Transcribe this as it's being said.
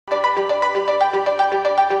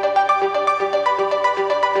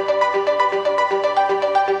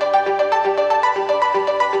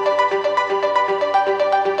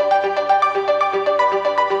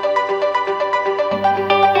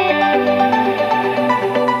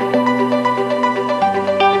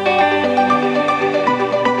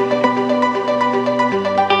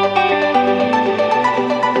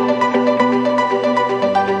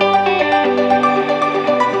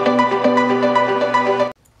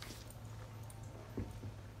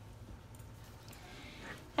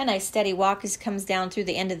A nice steady walk as comes down through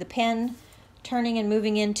the end of the pen, turning and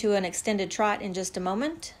moving into an extended trot in just a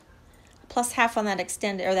moment. Plus half on that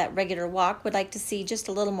extended or that regular walk. Would like to see just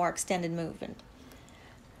a little more extended movement.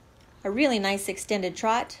 A really nice extended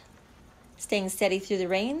trot, staying steady through the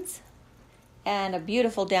reins, and a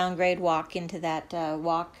beautiful downgrade walk into that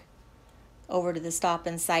walk over to the stop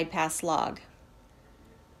and side pass log.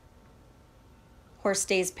 Horse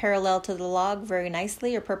stays parallel to the log very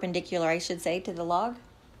nicely, or perpendicular, I should say, to the log.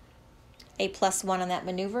 A +1 on that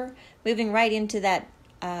maneuver. Moving right into that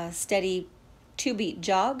steady 2-beat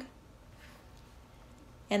jog,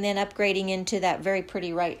 and then upgrading into that very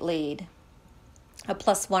pretty right lead. A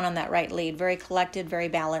 +1 on that right lead. Very collected, very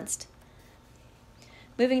balanced.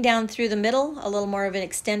 Moving down through the middle, a little more of an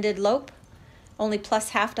extended lope. Only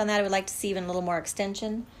 +1/2 on that. I would like to see even a little more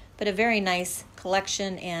extension, but a very nice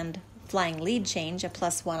collection and flying lead change, a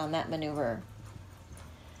 +1 on that maneuver.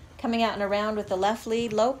 Coming out and around with the left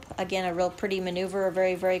lead lope. Again, a real pretty maneuver,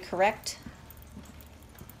 very, very correct.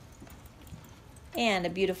 And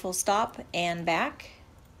a beautiful stop and back.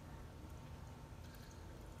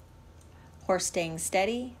 Horse staying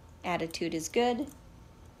steady. Attitude is good.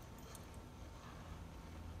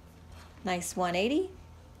 Nice 180.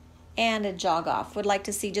 And a jog off. Would like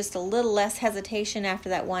to see just a little less hesitation after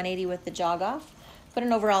that 180 with the jog off. But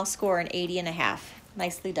an overall score, an 80.5.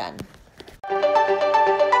 Nicely done.